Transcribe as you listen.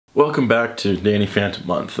Welcome back to Danny Phantom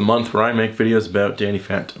Month, the month where I make videos about Danny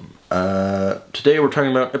Phantom. Today we're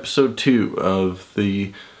talking about episode 2 of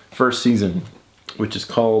the first season, which is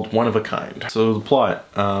called One of a Kind. So the plot,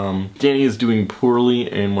 Danny is doing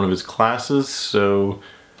poorly in one of his classes, so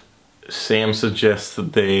Sam suggests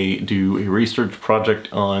that they do a research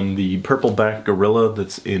project on the purple-backed gorilla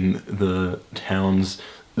that's in the town's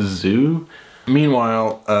zoo.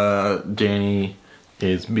 Meanwhile, Danny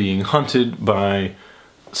is being hunted by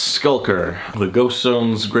Skulker, the Ghost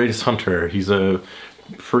Zone's greatest hunter. He's a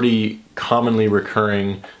pretty commonly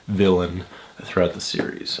recurring villain throughout the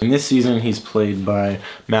series. In this season, he's played by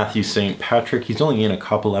Matthew St. Patrick. He's only in a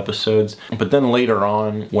couple episodes, but then later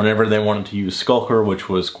on, whenever they wanted to use Skulker, which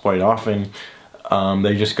was quite often,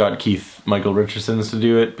 they just got Keith Michael Richardson's to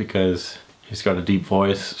do it because he's got a deep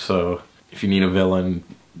voice, so if you need a villain,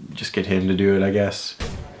 just get him to do it, I guess.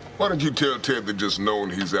 Why don't you tell Ted that just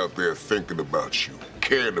knowing he's out there thinking about you,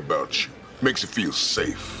 caring about you, makes you feel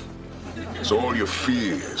safe. So all your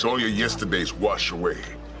fears, all your yesterdays wash away,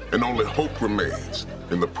 and only hope remains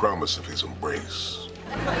in the promise of his embrace.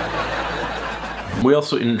 We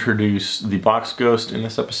also introduce the Box Ghost in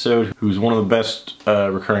this episode, who's one of the best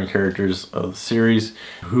recurring characters of the series,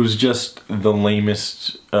 who's just the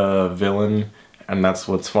lamest villain. And that's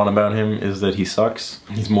what's fun about him, is that he sucks.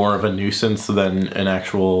 He's more of a nuisance than an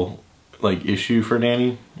actual, like, issue for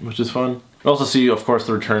Danny, which is fun. We also see, of course,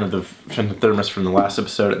 the return of the thermos from the last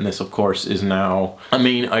episode, and this, of course, is now a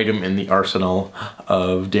main item in the arsenal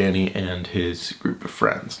of Danny and his group of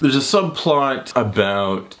friends. There's a subplot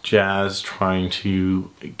about Jazz trying to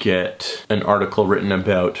get an article written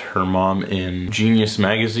about her mom in Genius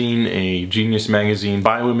Magazine, a genius magazine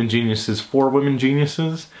by women geniuses for women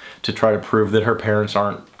geniuses, to try to prove that her parents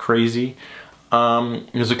aren't crazy.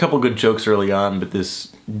 There's a couple good jokes early on, but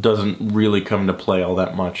this doesn't really come into play all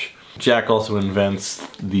that much. Jack also invents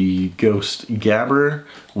the ghost gabber,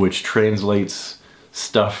 which translates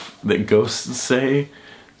stuff that ghosts say.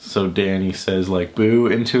 So Danny says, like, boo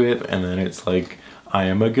into it, and then it's like, I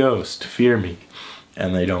am a ghost, fear me.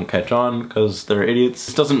 And they don't catch on because they're idiots.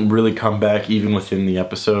 This doesn't really come back even within the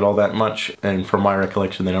episode all that much, and from my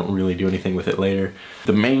recollection they don't really do anything with it later.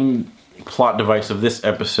 The main plot device of this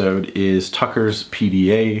episode is Tucker's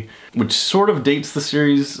PDA, which sort of dates the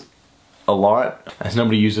series a lot, as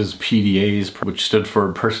nobody uses PDAs, which stood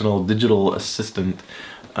for Personal Digital Assistant.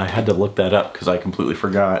 I had to look that up because I completely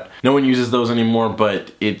forgot. No one uses those anymore,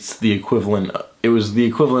 but it's the equivalent. It was the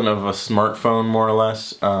equivalent of a smartphone, more or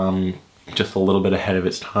less, just a little bit ahead of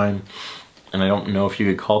its time. And I don't know if you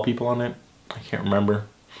could call people on it. I can't remember.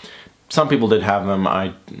 Some people did have them,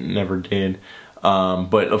 I never did.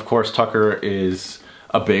 But of course Tucker is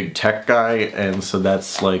a big tech guy, and so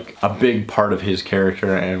that's like a big part of his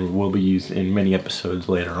character and will be used in many episodes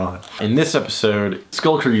later on. In this episode,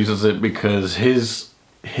 Skulker uses it because his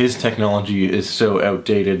technology is so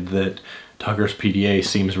outdated that Tucker's PDA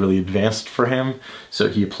seems really advanced for him, so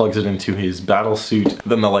he plugs it into his battle suit.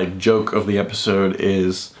 Then the, like, joke of the episode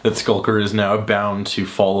is that Skulker is now bound to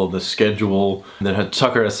follow the schedule that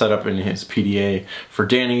Tucker has set up in his PDA for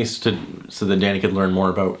Danny, so that Danny could learn more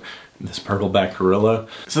about this purple-backed gorilla.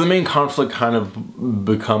 So the main conflict kind of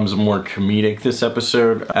becomes more comedic this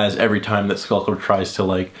episode, as every time that Skulker tries to,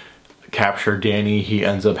 like, capture Danny, he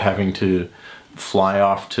ends up having to fly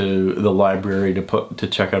off to the library to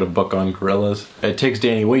check out a book on gorillas. It takes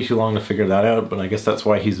Danny way too long to figure that out, but I guess that's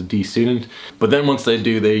why he's a D student. But then once they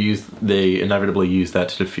do, they inevitably use that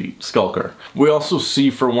to defeat Skulker. We also see,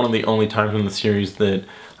 for one of the only times in the series, that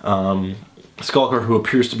Skulker, who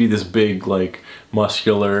appears to be this big, like,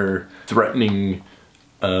 muscular, threatening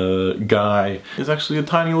guy, is actually a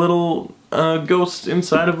tiny little ghost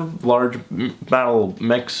inside of a large battle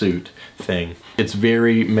mech suit thing. It's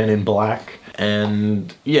very Men in Black,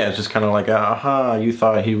 and yeah, it's just kind of like, aha, you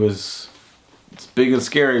thought he was big and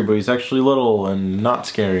scary, but he's actually little and not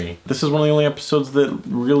scary. This is one of the only episodes that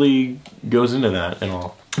really goes into that at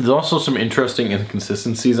all. There's also some interesting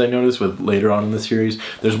inconsistencies I noticed with later on in the series.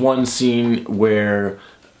 There's one scene where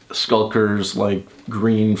Skulker's, like,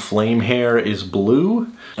 green flame hair is blue,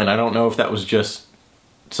 and I don't know if that was just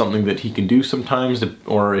something that he can do sometimes,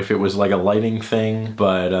 or if it was like a lighting thing,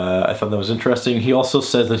 but I thought that was interesting. He also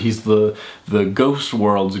says that he's the ghost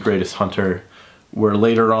world's greatest hunter, where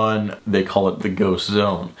later on they call it the Ghost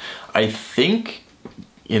Zone. I think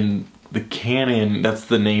in the canon that's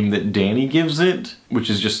the name that Danny gives it, which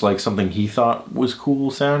is just like something he thought was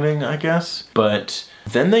cool sounding, I guess. But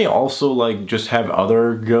then they also, like, just have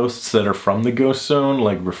other ghosts that are from the Ghost Zone,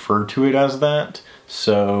 like, refer to it as that.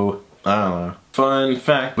 So I don't know. Fun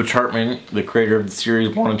fact, Butch Hartman, the creator of the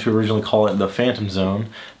series, wanted to originally call it The Phantom Zone,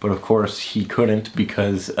 but of course he couldn't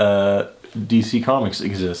because DC Comics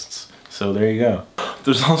exists. So there you go.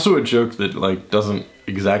 There's also a joke that like doesn't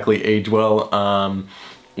exactly age well,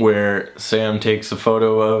 where Sam takes a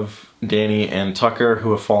photo of Danny and Tucker,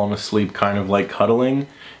 who have fallen asleep kind of like cuddling,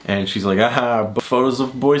 and she's like, aha, but photos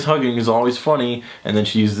of boys hugging is always funny, and then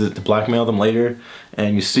she uses it to blackmail them later,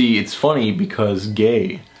 and you see it's funny because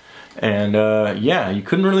gay. And yeah, you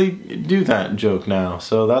couldn't really do that joke now,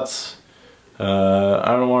 so that's, I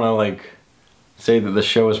don't want to like say that the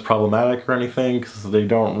show is problematic or anything, because they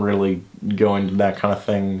don't really go into that kind of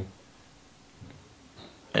thing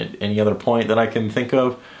at any other point that I can think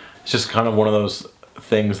of. It's just kind of one of those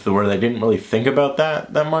things where they didn't really think about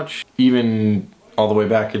that much, even all the way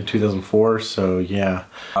back in 2004, so yeah.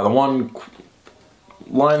 The one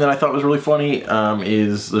line that I thought was really funny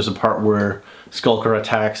is there's a part where Skulker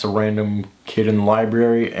attacks a random kid in the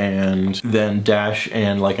library, and then Dash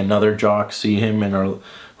and like another jock see him and are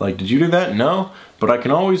like, did you do that? No, but I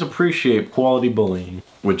can always appreciate quality bullying,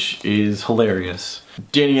 which is hilarious.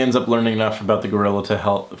 Danny ends up learning enough about the gorilla to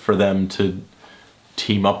help for them to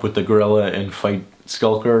team up with the gorilla and fight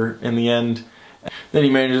Skulker in the end. Then he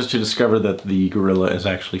manages to discover that the gorilla is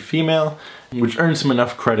actually female, which earns him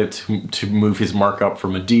enough credit to move his mark up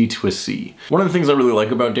from a D to a C. One of the things I really like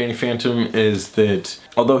about Danny Phantom is that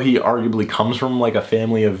although he arguably comes from like a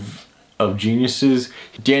family of geniuses,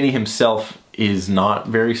 Danny himself is not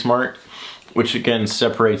very smart, which again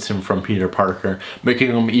separates him from Peter Parker, making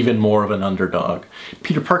him even more of an underdog.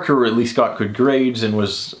 Peter Parker at least got good grades and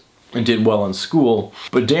did well in school,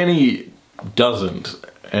 but Danny doesn't.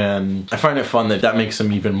 And I find it fun that that makes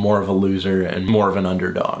him even more of a loser and more of an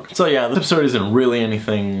underdog. So yeah, this episode isn't really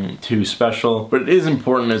anything too special, but it is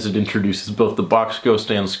important as it introduces both the Box Ghost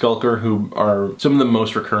and Skulker, who are some of the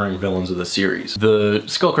most recurring villains of the series. The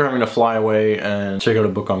Skulker having to fly away and check out a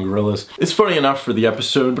book on gorillas is funny enough for the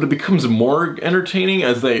episode, but it becomes more entertaining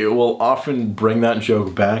as they will often bring that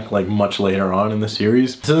joke back like much later on in the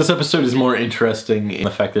series. So this episode is more interesting in the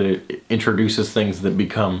fact that it introduces things that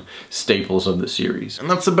become staples of the series. And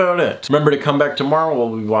that's about it. Remember to come back tomorrow,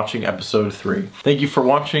 we'll be watching episode 3. Thank you for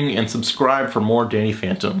watching, and subscribe for more Danny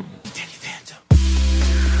Phantom.